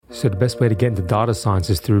So the best way to get into data science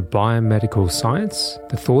is through biomedical science.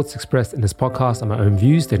 The thoughts expressed in this podcast are my own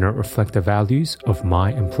views. They don't reflect the values of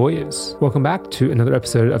my employers. Welcome back to another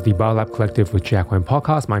episode of the Biolab Collective with Jack Wayne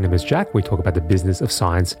podcast. My name is Jack. We talk about the business of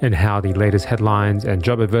science and how the latest headlines and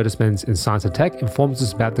job advertisements in science and tech informs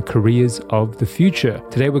us about the careers of the future.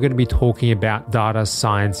 Today we're going to be talking about data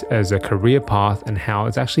science as a career path and how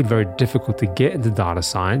it's actually very difficult to get into data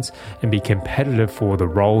science and be competitive for the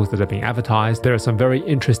roles that are being advertised. There are some very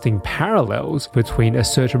interesting parallels between a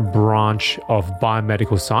certain branch of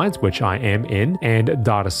biomedical science, which I am in, and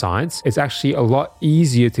data science. It's actually a lot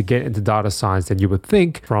easier to get into data science than you would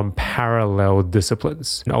think from parallel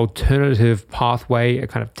disciplines. An alternative pathway, a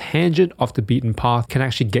kind of tangent off the beaten path, can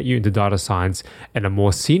actually get you into data science and a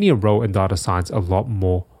more senior role in data science a lot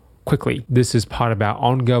more quickly. This is part of our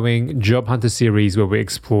ongoing Job Hunter series where we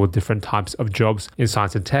explore different types of jobs in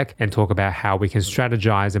science and tech and talk about how we can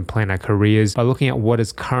strategize and plan our careers by looking at what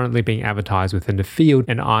is currently being advertised within the field.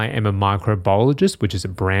 And I am a microbiologist, which is a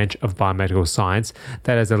branch of biomedical science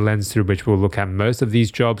that has a lens through which we'll look at most of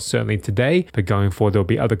these jobs, certainly today, but going forward, there'll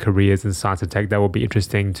be other careers in science and tech that will be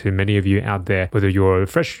interesting to many of you out there, whether you're a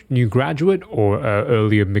fresh new graduate or an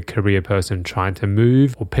earlier mid-career person trying to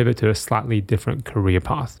move or pivot to a slightly different career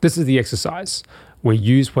path. This is the exercise. We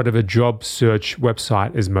use whatever job search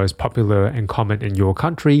website is most popular and common in your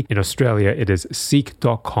country. In Australia, it is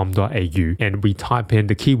seek.com.au. And we type in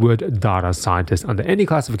the keyword data scientist under any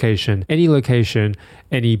classification, any location,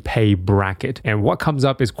 any pay bracket. And what comes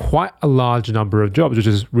up is quite a large number of jobs, which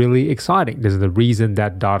is really exciting. This is the reason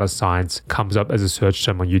that data science comes up as a search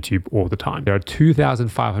term on YouTube all the time. There are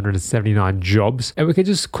 2,579 jobs, and we can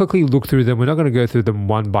just quickly look through them. We're not going to go through them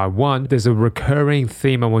one by one. There's a recurring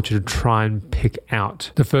theme I want you to try and pick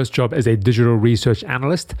out. The first job is a digital research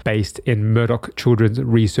analyst based in Murdoch Children's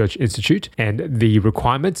Research Institute, and the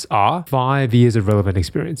requirements are 5 years of relevant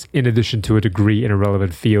experience, in addition to a degree in a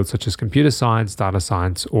relevant field such as computer science, data science,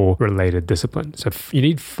 or related discipline. So you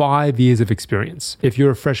need 5 years of experience. If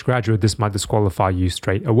you're a fresh graduate, this might disqualify you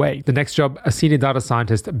straight away. The next job, a senior data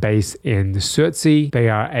scientist based in Certsey. They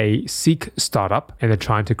are a Seek startup, and they're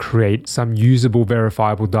trying to create some usable,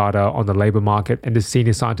 verifiable data on the labor market. And this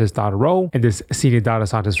senior scientist data role, and this senior data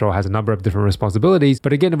scientist role has a number of different responsibilities.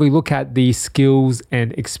 But again, if we look at the skills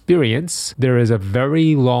and experience, there is a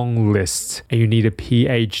very long list, and you need a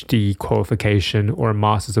PhD qualification or a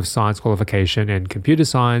Masters of Science qualification in computer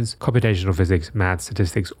science, computational physics, math,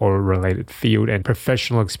 statistics, or a related field, and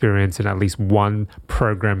professional experience in at least one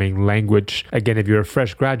programming language. Again, if you're a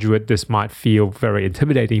fresh graduate, this might feel very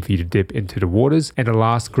intimidating for you to dip into the waters. And the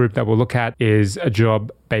last group that we'll look at is a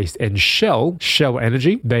job based in Shell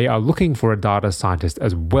Energy. They are looking for a data scientist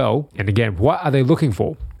as well. And again, what are they looking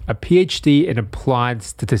for? A PhD in applied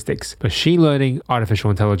statistics, machine learning, artificial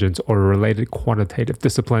intelligence, or a related quantitative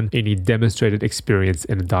discipline. You need demonstrated experience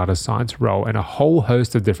in a data science role and a whole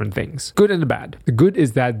host of different things. Good and the bad. The good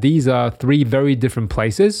is that these are three very different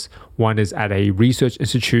places. One is at a research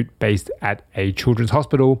institute based at a children's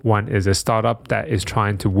hospital. One is a startup that is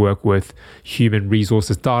trying to work with human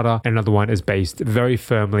resources data. Another one is based very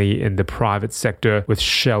firmly in the private sector with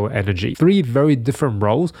Shell Energy. Three very different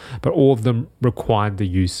roles, but all of them require the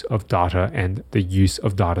use of data and the use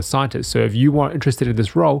of data scientists. So if you are interested in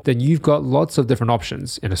this role, then you've got lots of different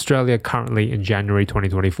options. In Australia, currently in January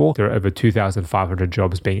 2024, there are over 2,500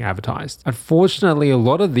 jobs being advertised. Unfortunately, a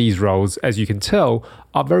lot of these roles, as you can tell,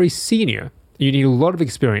 are very senior. You need a lot of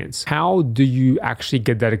experience. How do you actually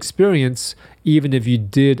get that experience even if you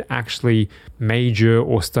did actually major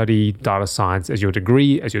or study data science as your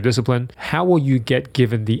degree, as your discipline? How will you get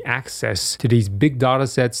given the access to these big data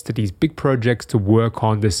sets, to these big projects to work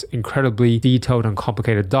on this incredibly detailed and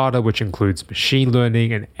complicated data, which includes machine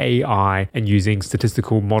learning and AI and using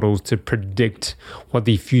statistical models to predict what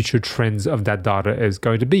the future trends of that data is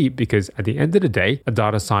going to be? Because at the end of the day, a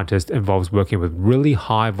data scientist involves working with really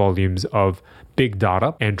high volumes of big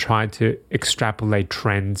data and trying to extrapolate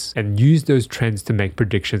trends and use those trends to make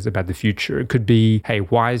predictions about the future. It could be, hey,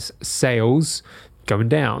 why is sales going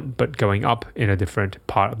down but going up in a different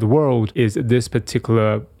part of the world? Is this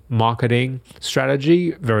particular marketing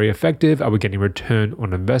strategy very effective? Are we getting return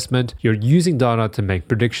on investment? You're using data to make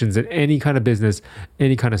predictions, and any kind of business,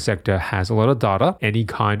 any kind of sector has a lot of data. Any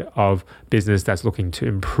kind of business that's looking to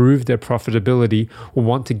improve their profitability will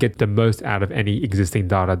want to get the most out of any existing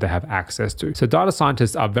data they have access to. So data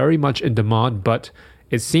scientists are very much in demand, but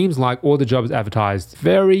it seems like all the jobs advertised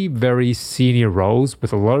very, very senior roles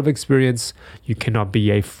with a lot of experience. You cannot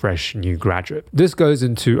be a fresh new graduate. This goes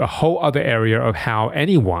into a whole other area of how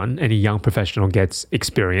any young professional gets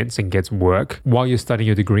experience and gets work while you're studying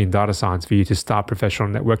your degree in data science for you to start professional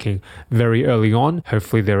networking very early on.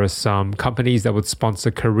 Hopefully there are some companies that would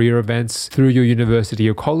sponsor career events through your university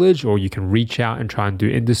or college, or you can reach out and try and do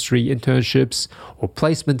industry internships or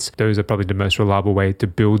placements. Those are probably the most reliable way to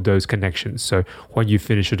build those connections. So when you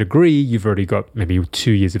finish a degree, you've already got maybe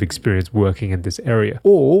 2 years of experience working in this area.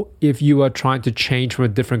 Or if you are trying to change from a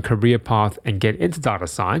different career path and get into data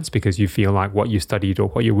science because you feel like what you studied or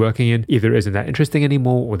what you're working in either isn't that interesting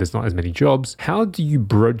anymore or there's not as many jobs, how do you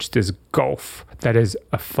broach this gulf that is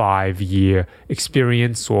a 5-year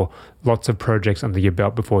experience or lots of projects under your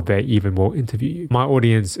belt before they even will interview you? My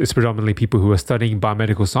audience is predominantly people who are studying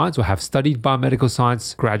biomedical science or have studied biomedical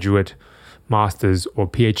science, graduate, master's, or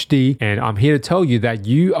PhD. And I'm here to tell you that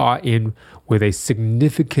you are in with a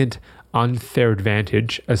significant unfair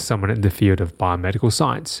advantage as someone in the field of biomedical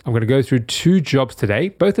science. I'm going to go through 2 jobs today,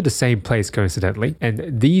 both at the same place coincidentally.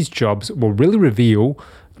 And these jobs will really reveal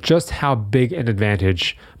just how big an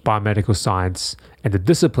advantage biomedical science and the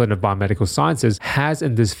discipline of biomedical sciences has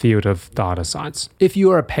in this field of data science. If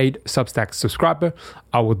you are a paid Substack subscriber,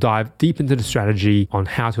 I will dive deep into the strategy on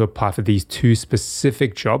how to apply for these 2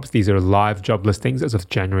 specific jobs. These are live job listings as of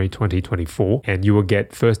January 2024, and you will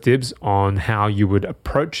get first dibs on how you would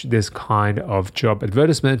approach this kind of job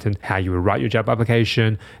advertisement and how you would write your job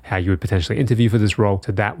application, how you would potentially interview for this role.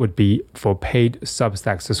 So that would be for paid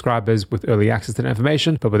Substack subscribers with early access to the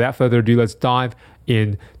information. But without further ado, let's dive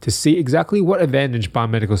in to see exactly what advantage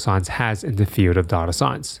biomedical science has in the field of data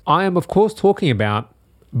science. I am, of course, talking about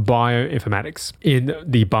bioinformatics. In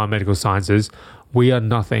the biomedical sciences, we are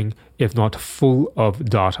nothing if not full of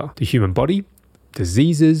data. The human body,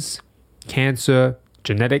 diseases, cancer,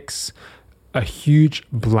 genetics, a huge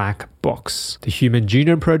black box. The Human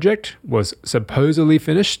Genome Project was supposedly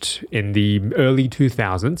finished in the early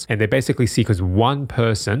 2000s, and they basically sequence one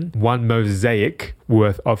person, one mosaic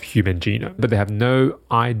worth of human genome, but they have no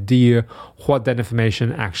idea what that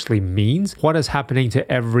information actually means. What is happening to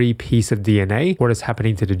every piece of DNA? What is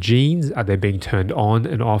happening to the genes? Are they being turned on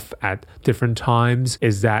and off at different times?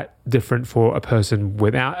 Is that different for a person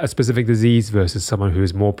without a specific disease versus someone who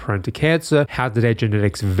is more prone to cancer? How do their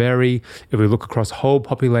genetics vary? If we look across whole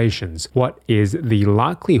populations, what is the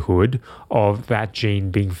likelihood of that gene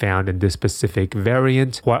being found in this specific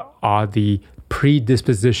variant? What are the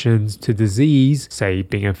predispositions to disease, say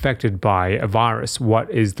being affected by a virus? What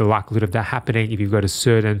is the likelihood of that happening if you've got a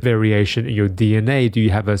certain variation in your DNA? Do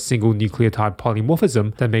you have a single nucleotide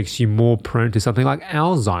polymorphism that makes you more prone to something like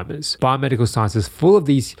Alzheimer's? Biomedical science is full of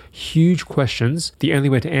these huge questions. The only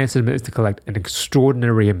way to answer them is to collect an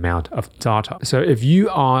extraordinary amount of data. So if you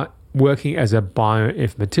are working as a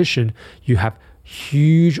bioinformatician, you have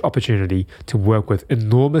huge opportunity to work with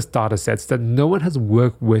enormous data sets that no one has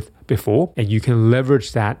worked with before, and you can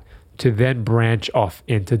leverage that to then branch off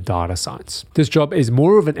into data science. This job is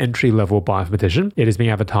more of an entry-level bioinformatician. It is being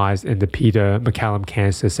advertised in the Peter MacCallum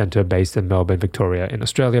Cancer Centre based in Melbourne, Victoria in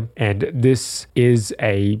Australia. And this is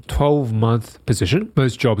a 12-month position.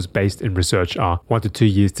 Most jobs based in research are 1 to 2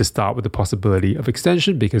 years to start with the possibility of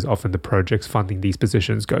extension because often the projects funding these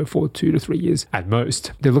positions go for 2 to 3 years at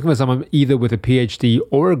most. They're looking for someone either with a PhD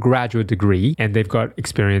or a graduate degree, and they've got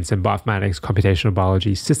experience in bioinformatics, computational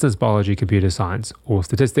biology, systems biology, computer science, or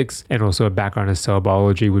statistics. And also a background in cell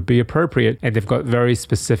biology would be appropriate. And they've got very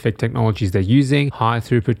specific technologies they're using: high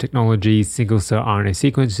throughput technologies, single cell RNA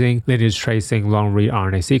sequencing, lineage tracing, long read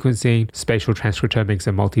RNA sequencing, spatial transcriptomics,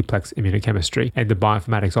 and multiplex immunochemistry. And the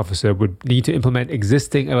bioinformatics officer would need to implement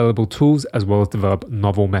existing available tools as well as develop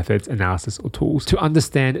novel methods, analysis, or tools to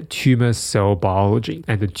understand tumor cell biology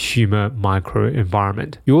and the tumor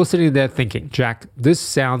microenvironment. You're all sitting there thinking, Jack, this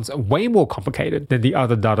sounds way more complicated than the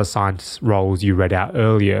other data science roles you read out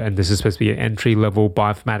earlier, and this is supposed to be an entry-level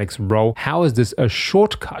bioinformatics role. How is this a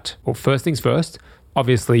shortcut? Well, first things first,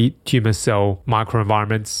 obviously, tumor cell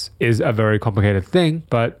microenvironments is a very complicated thing,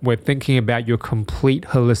 but we're thinking about your complete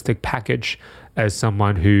holistic package as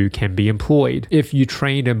someone who can be employed. If you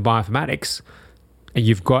trained in bioinformatics and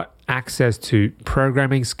you've got access to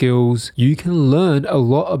programming skills, you can learn a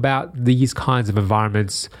lot about these kinds of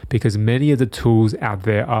environments because many of the tools out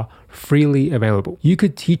there are freely available. You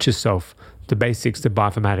could teach yourself the basics to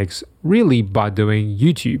bioinformatics really by doing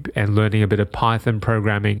YouTube and learning a bit of Python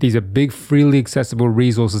programming. These are big, freely accessible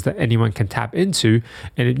resources that anyone can tap into.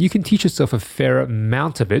 And if you can teach yourself a fair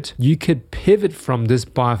amount of it, you could pivot from this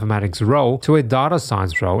bioinformatics role to a data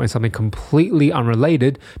science role and something completely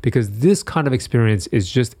unrelated, because this kind of experience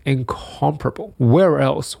is just incomparable. Where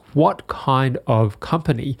else? What kind of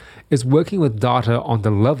company is working with data on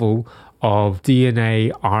the level of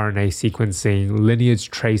DNA, RNA sequencing,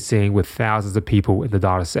 lineage tracing with thousands of people in the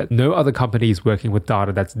data set? No other company is working with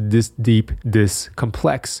data that's this deep, this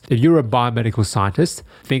complex. If you're a biomedical scientist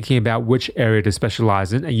thinking about which area to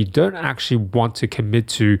specialize in, and you don't actually want to commit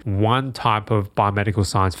to one type of biomedical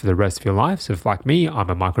science for the rest of your life, so if like me,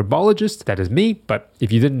 I'm a microbiologist, that is me, but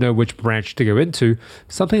if you didn't know which branch to go into,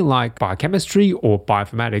 something like biochemistry or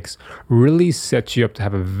bioinformatics really sets you up to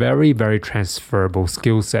have a very, very transferable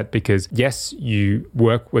skill set, because yes, you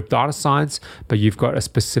work with data science, but you've got a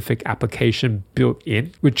specific application built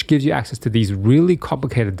in, which gives you access to these really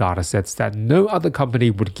complicated data sets that no other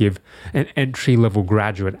company would give an entry-level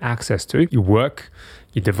graduate access to. You work,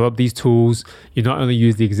 you develop these tools, you not only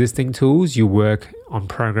use the existing tools, you work on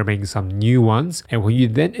programming some new ones. And when you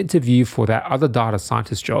then interview for that other data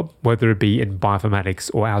scientist job, whether it be in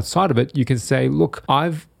bioinformatics or outside of it, you can say, look,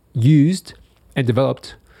 I've used and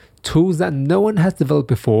developed tools that no one has developed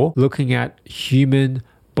before, looking at human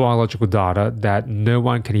biological data that no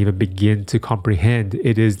one can even begin to comprehend.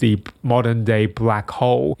 It is the modern day black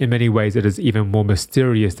hole. In many ways, it is even more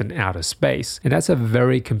mysterious than outer space. And that's a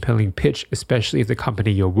very compelling pitch, especially if the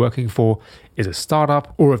company you're working for is a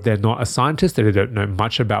startup, or if they're not a scientist, they don't know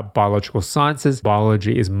much about biological sciences.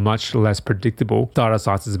 Biology is much less predictable. Data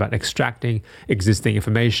science is about extracting existing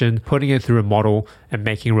information, putting it through a model, and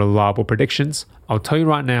making reliable predictions. I'll tell you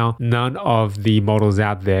right now, none of the models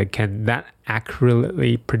out there can that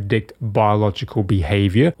accurately predict biological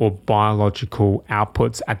behavior or biological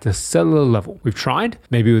outputs at the cellular level. We've tried.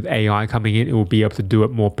 Maybe with AI coming in, it will be able to do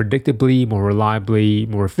it more predictably, more reliably,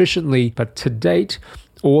 more efficiently. But to date,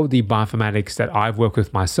 all of the bioinformatics that I've worked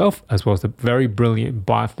with myself, as well as the very brilliant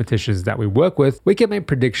bioinformaticians that we work with, we can make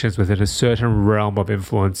predictions within a certain realm of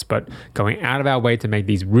influence, but going out of our way to make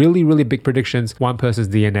these really, really big predictions. One person's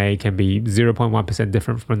DNA can be 0.1%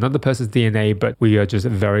 different from another person's DNA, but we are just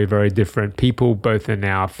very, very different people, both in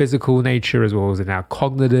our physical nature as well as in our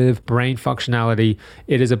cognitive brain functionality.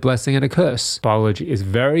 It is a blessing and a curse. Biology is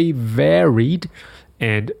very varied,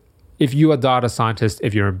 and if you are a data scientist,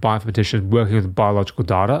 if you're a bioinformatician working with biological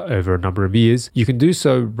data over a number of years, you can do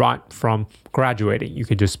so right from graduating. You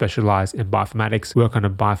can just specialize in bioinformatics, work on a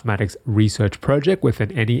bioinformatics research project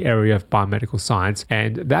within any area of biomedical science,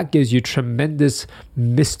 and that gives you tremendous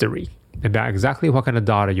mystery about exactly what kind of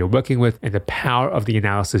data you're working with and the power of the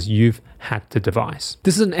analysis you've had to devise.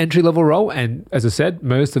 This is an entry-level role, and as I said,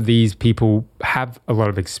 most of these people have a lot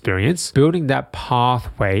of experience building that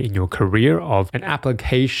pathway in your career of an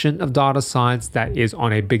application of data science that is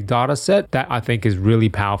on a big data set. That I think is really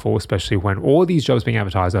powerful, especially when all these jobs being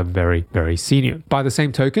advertised are very, very senior. By the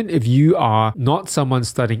same token, if you are not someone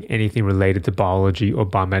studying anything related to biology or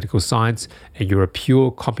biomedical science and you're a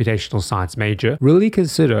pure computational science major, really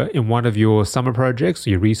consider in one of your summer projects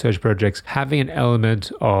or your research projects having an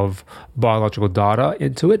element of biological data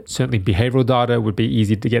into it. Certainly behavioral data would be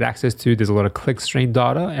easy to get access to. There's a lot of clickstream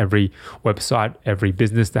data. Every website, every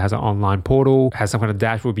business that has an online portal has some kind of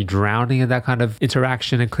dashboard will be drowning in that kind of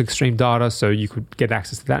interaction and clickstream data, so you could get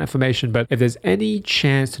access to that information. But if there's any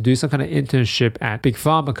chance to do some kind of internship at a big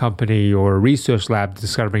pharma company or a research lab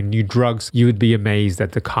discovering new drugs, you would be amazed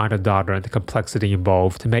at the kind of data and the complexity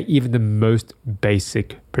involved to make even the most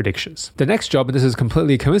basic predictions. The next job, and this is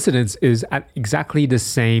completely a coincidence, is at exactly the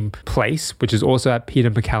same place, which is also at Peter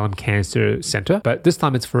MacCallum Cancer Center, but this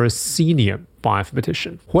time it's for a senior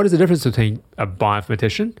bioinformatician. What is the difference between a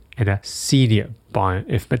bioinformatician and a senior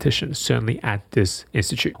bioinformatician, certainly at this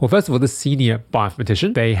institute? Well, first of all, the senior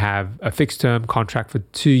bioinformatician, they have a fixed term contract for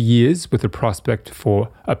 2 years with a prospect for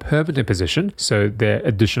a permanent position. So their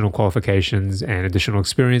additional qualifications and additional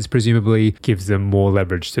experience presumably gives them more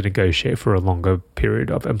leverage to negotiate for a longer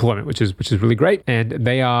period of employment, which is really great. And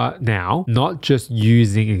they are now not just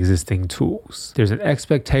using existing tools. There's an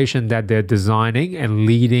expectation that they're designing and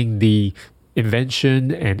leading the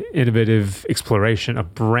invention and innovative exploration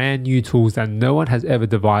of brand new tools that no one has ever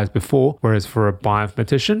devised before. Whereas for a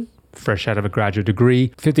bioinformatician, fresh out of a graduate degree.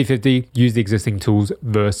 50-50, use the existing tools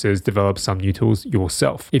versus develop some new tools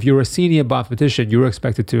yourself. If you're a senior bioinformatician, you're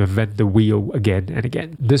expected to invent the wheel again and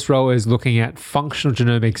again. This role is looking at functional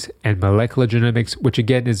genomics and molecular genomics, which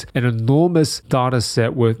again is an enormous data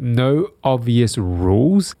set with no obvious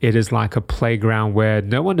rules. It is like a playground where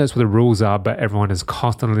no one knows what the rules are, but everyone is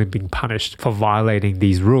constantly being punished for violating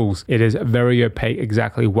these rules. It is very opaque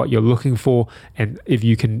exactly what you're looking for, and if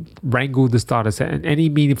you can wrangle this data set in any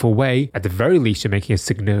meaningful way, at the very least, you're making a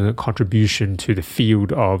significant contribution to the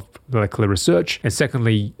field of molecular research. And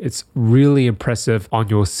secondly, it's really impressive on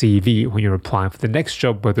your CV when you're applying for the next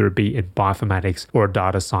job, whether it be in bioinformatics or a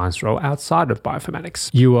data science role outside of bioinformatics.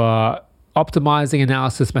 You are optimizing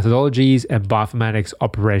analysis methodologies and bioinformatics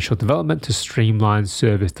operational development to streamline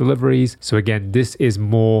service deliveries. So again, this is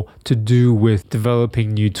more to do with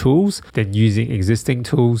developing new tools than using existing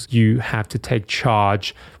tools. You have to take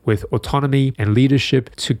charge with autonomy and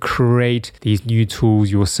leadership to create these new tools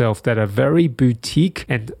yourself that are very boutique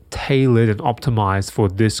and tailored and optimized for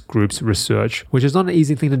this group's research, which is not an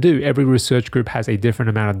easy thing to do. Every research group has a different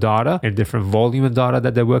amount of data and different volume of data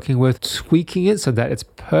that they're working with. Tweaking it so that it's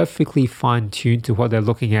perfectly fine-tuned to what they're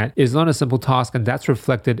looking at is not a simple task, and that's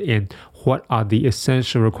reflected in what are the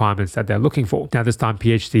essential requirements that they're looking for. Now, this time,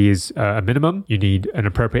 PhD is a minimum. You need an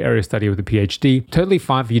appropriate area of study with a PhD. Totally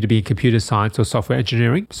fine for you to be in computer science or software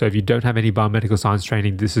engineering. So if you don't have any biomedical science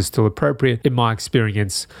training, this is still appropriate. In my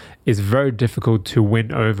experience, it's very difficult to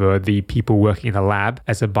win over the people working in the lab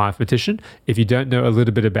as a bioinformatician if you don't know a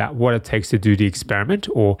little bit about what it takes to do the experiment,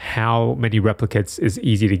 or how many replicates is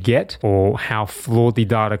easy to get, or how flawed the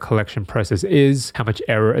data collection process is, how much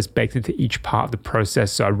error is baked into each part of the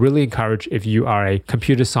process. So I really encourage, if you are a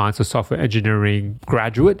computer science or software engineering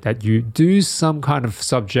graduate, that you do some kind of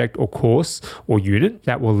subject or course or unit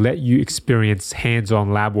that will let you experience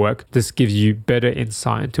hands-on lab work. This gives you better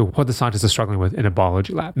insight into what the scientists are struggling with in a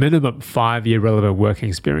biology lab. Minimum 5-year relevant working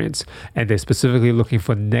experience, and they're specifically looking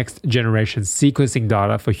for next generation sequencing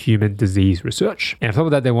data for human disease research. And on top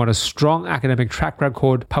of that, they want a strong academic track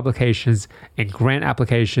record, publications, and grant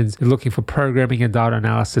applications. They're looking for programming and data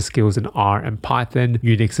analysis skills in R and Python,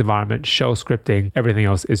 Unix environment, shell scripting. Everything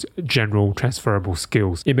else is general transferable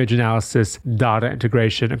skills. Image analysis, data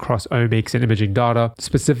integration across omics and imaging data,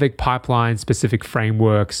 specific pipelines, specific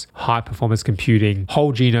frameworks, high performance computing,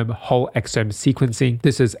 whole genome, whole exome sequencing.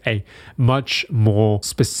 This is a much more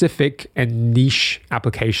specific and niche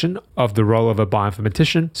application of the role of a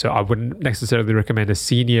bioinformatician. So I wouldn't necessarily recommend a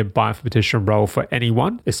senior bioinformatician role for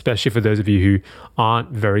anyone, especially for those of you who aren't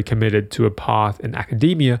very committed to a path in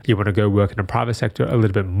academia. You want to go work in the private sector a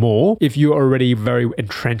little bit more. If you're already very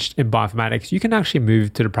entrenched in bioinformatics, you can actually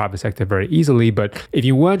move to the private sector very easily. But if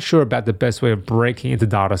you weren't sure about the best way of breaking into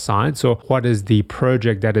data science, or what is the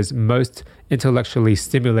project that is most intellectually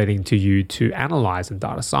stimulating to you to analyze in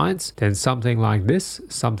data science, then something like this,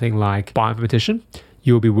 something like bioinformatician,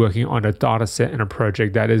 you'll be working on a data set and a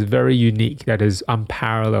project that is very unique, that is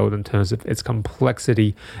unparalleled in terms of its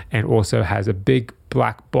complexity, and also has a big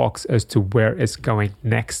black box as to where it's going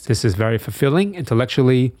next. This is very fulfilling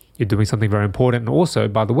intellectually. You're doing something very important. And also,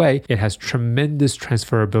 by the way, it has tremendous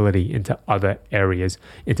transferability into other areas,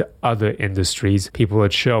 into other industries. People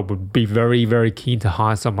at Shell would be very, very keen to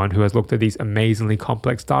hire someone who has looked at these amazingly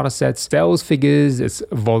complex data sets, sales figures, it's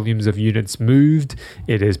volumes of units moved,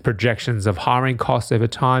 it is projections of hiring costs over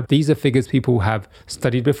time. These are figures people have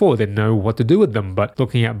studied before. They know what to do with them. But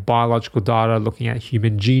looking at biological data, looking at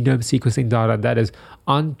human genome sequencing data, that is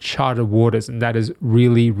uncharted waters, and that is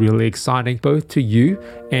really, really exciting, both to you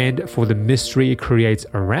and for the mystery it creates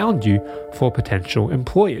around you for potential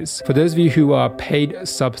employers. For those of you who are paid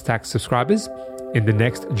Substack subscribers, in the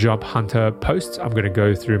next Job Hunter post, I'm going to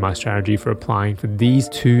go through my strategy for applying for these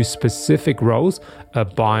two specific roles, a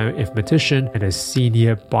bioinformatician and a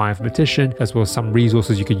senior bioinformatician, as well as some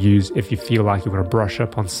resources you could use if you feel like you want to brush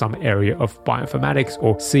up on some area of bioinformatics,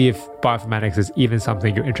 or see if bioinformatics is even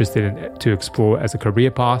something you're interested in to explore as a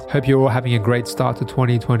career path. Hope you're all having a great start to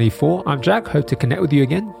 2024. I'm Jack. Hope to connect with you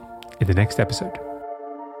again in the next episode.